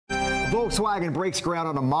Volkswagen breaks ground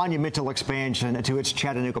on a monumental expansion to its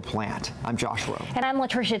Chattanooga plant. I'm Josh Rowe. And I'm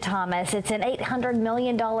Latricia Thomas. It's an $800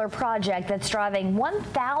 million project that's driving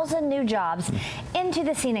 1,000 new jobs into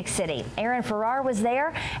the scenic city. Aaron Farrar was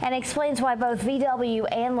there and explains why both VW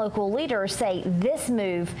and local leaders say this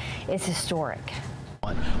move is historic.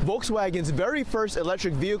 Volkswagen's very first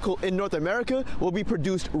electric vehicle in North America will be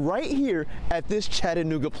produced right here at this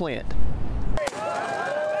Chattanooga plant.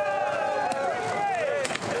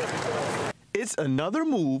 It's another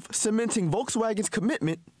move cementing Volkswagen's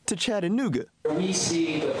commitment to Chattanooga. We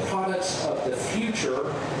see the products of the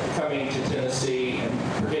future coming to Tennessee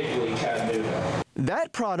and particularly Chattanooga.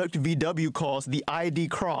 That product VW calls the ID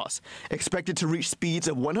Cross, expected to reach speeds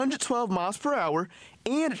of 112 miles per hour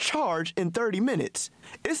and charge in 30 minutes.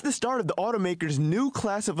 It's the start of the automaker's new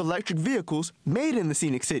class of electric vehicles made in the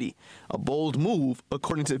scenic city. A bold move,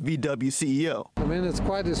 according to VW CEO. I mean, it's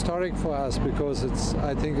quite historic for us because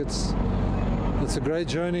I think it's a great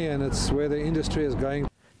journey and it's where the industry is going.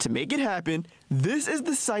 To make it happen, this is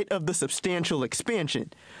the site of the substantial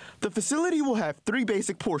expansion. The facility will have three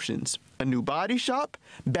basic portions: a new body shop,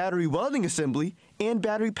 battery welding assembly, and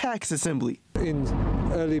battery packs assembly. In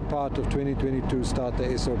early part of 2022, start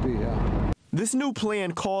the SOP, yeah. This new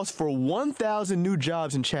plan calls for 1,000 new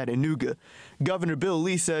jobs in Chattanooga. Governor Bill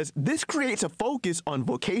Lee says this creates a focus on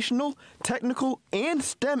vocational, technical, and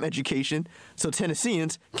STEM education so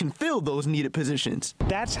Tennesseans can fill those needed positions.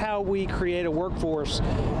 That's how we create a workforce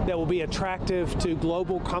that will be attractive to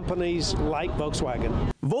global companies like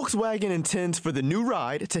Volkswagen. Volkswagen intends for the new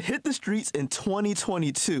ride to hit the streets in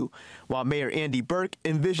 2022, while Mayor Andy Burke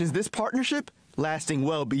envisions this partnership lasting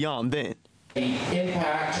well beyond then. The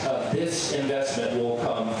impact of this investment will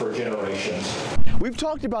come for generations. We've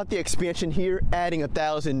talked about the expansion here, adding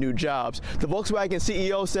 1,000 new jobs. The Volkswagen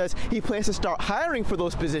CEO says he plans to start hiring for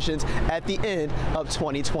those positions at the end of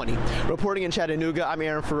 2020. Reporting in Chattanooga, I'm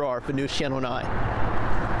Aaron Farrar for News Channel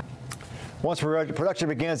 9. Once production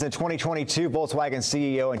begins in 2022, Volkswagen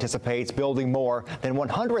CEO anticipates building more than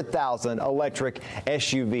 100,000 electric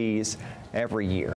SUVs every year.